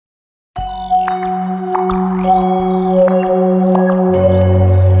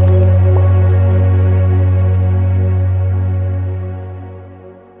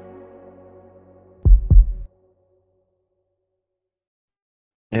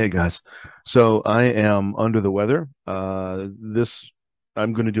Hey guys. So I am under the weather. I'm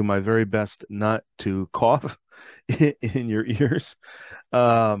going to do my very best not to cough in your ears.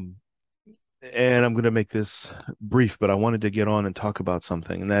 Um, and I'm going to make this brief, but I wanted to get on and talk about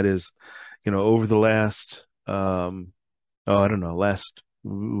something, and that is, over the last, I don't know, last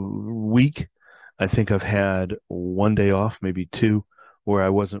week, I think I've had one day off, maybe two, where I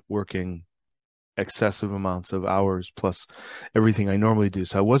wasn't working excessive amounts of hours plus everything I normally do.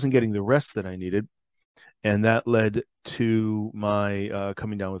 So I wasn't getting the rest that I needed, and that led to my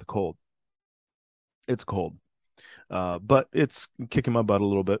coming down with a cold. It's cold, but it's kicking my butt a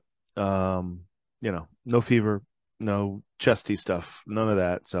little bit. No fever, no chesty stuff, none of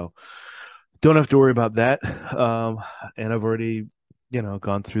that. So don't have to worry about that. And I've already,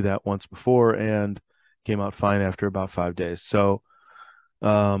 gone through that once before and came out fine after about 5 days. So,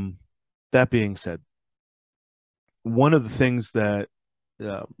 um, that being said, one of the things that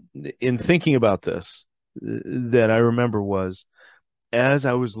uh, in thinking about this that I remember was as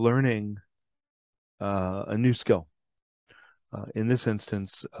I was learning a new skill. In this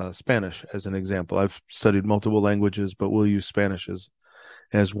instance, Spanish as an example. I've studied multiple languages, but we'll use Spanish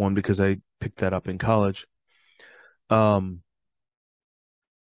as one because I picked that up in college. Um,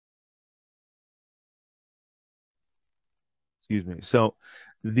 Excuse me. So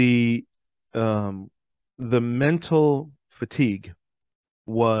the um, the mental fatigue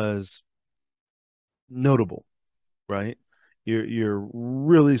was notable, right? You're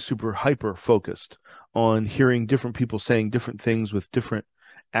really super hyper focused on hearing different people saying different things with different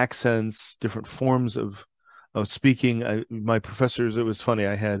accents, different forms of speaking. My professors, it was funny.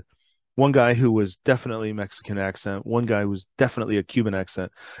 I had one guy who was definitely Mexican accent, one guy who was definitely a Cuban accent,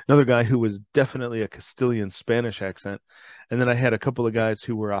 another guy who was definitely a Castilian Spanish accent, and then I had a couple of guys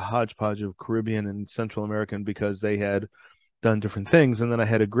who were a hodgepodge of Caribbean and Central American because they had done different things. And then I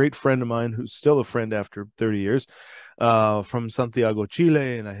had a great friend of mine who's still a friend after 30 years from Santiago,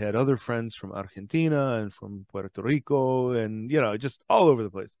 Chile. And I had other friends from Argentina and from Puerto Rico and, just all over the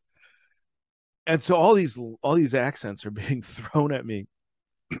place. And so all these accents are being thrown at me.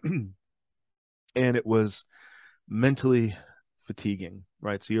 And it was mentally fatiguing,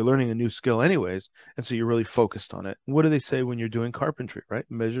 right? So you're learning a new skill anyways. And so you're really focused on it. What do they say when you're doing carpentry, right?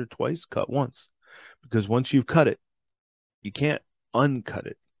 Measure twice, cut once. Because once you've cut it, you can't uncut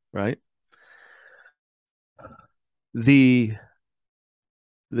it, right? The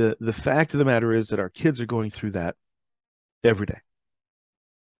the fact of the matter is that our kids are going through that every day.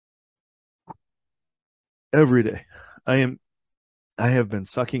 Every day. I am I have been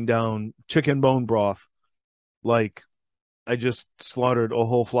sucking down chicken bone broth like I just slaughtered a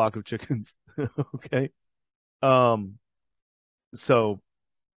whole flock of chickens. Okay. Um so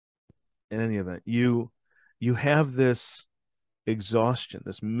in any event, you have this exhaustion,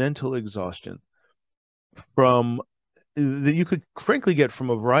 this mental exhaustion from that you could frankly get from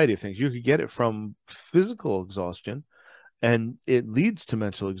a variety of things. You could get it from physical exhaustion, and it leads to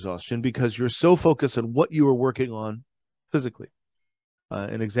mental exhaustion because you're so focused on what you are working on physically.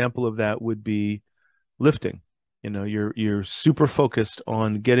 An example of that would be lifting. You're super focused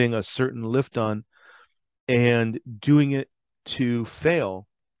on getting a certain lift done and doing it to fail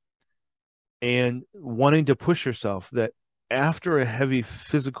and wanting to push yourself that after a heavy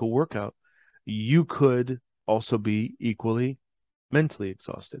physical workout, you could also be equally mentally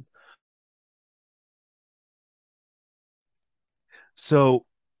exhausted. So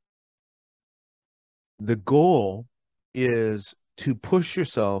the goal is to push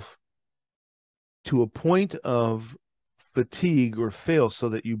yourself to a point of fatigue or fail so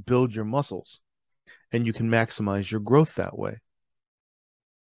that you build your muscles and you can maximize your growth that way.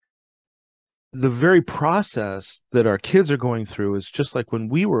 The very process that our kids are going through is just like when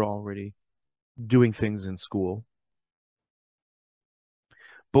we were already doing things in school,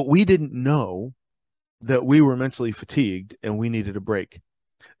 but we didn't know that we were mentally fatigued and we needed a break.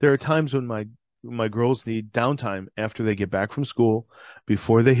 There are times when my girls need downtime after they get back from school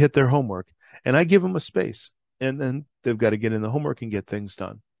before they hit their homework, and I give them a space, and then they've got to get in the homework and get things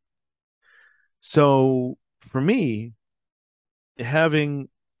done. So for me, having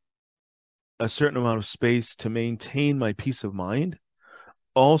a certain amount of space to maintain my peace of mind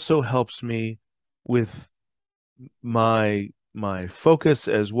also helps me with my focus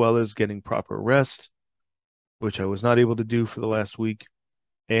as well as getting proper rest, which I was not able to do for the last week.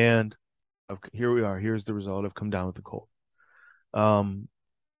 And here we are. Here's the result. I've come down with the cold. Um,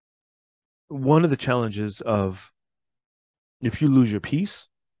 One of the challenges of if you lose your peace,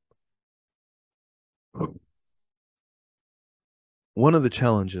 one of the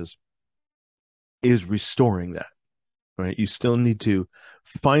challenges is restoring that, right? You still need to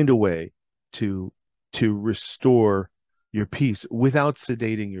find a way to restore your peace without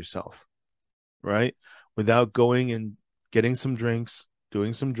sedating yourself, right? Without going and getting some drinks,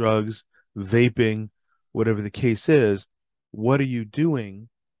 doing some drugs, vaping, whatever the case is. What are you doing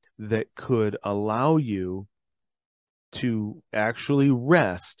that could allow you to actually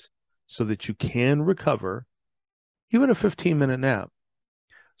rest so that you can recover, even a 15-minute nap,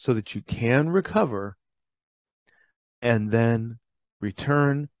 so that you can recover and then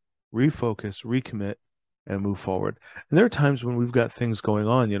return, refocus, recommit, and move forward? And there are times when we've got things going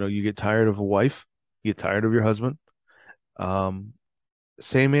on. You get tired of a wife, you get tired of your husband. Um,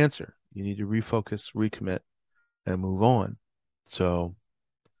 Same answer. You need to refocus, recommit, and move on. So,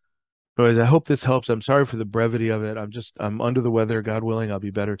 anyways, I hope this helps. I'm sorry for the brevity of it. I'm under the weather. God willing, I'll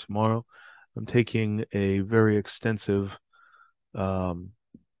be better tomorrow. I'm taking a very extensive, um,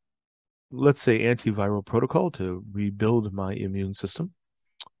 let's say, antiviral protocol to rebuild my immune system,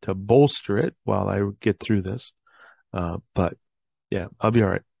 to bolster it while I get through this. But yeah, I'll be all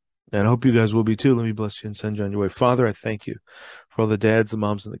right. And I hope you guys will be too. Let me bless you and send you on your way. Father, I thank you for all the dads, the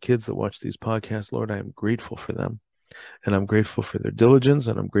moms, and the kids that watch these podcasts. Lord, I am grateful for them. And I'm grateful for their diligence,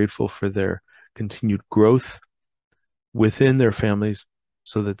 and I'm grateful for their continued growth within their families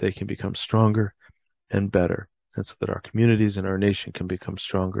so that they can become stronger and better, and so that our communities and our nation can become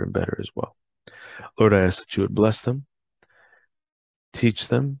stronger and better as well. Lord, I ask that you would bless them, teach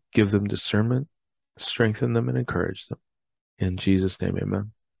them, give them discernment, strengthen them, and encourage them. In Jesus' name,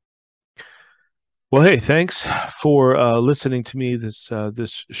 amen. Well, hey, thanks for listening to me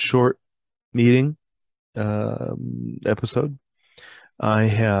this short meeting episode. I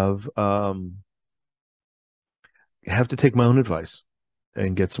have to take my own advice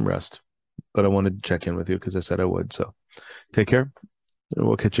and get some rest, but I wanted to check in with you because I said I would. So take care, and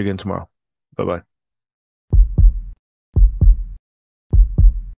we'll catch you again tomorrow. Bye bye.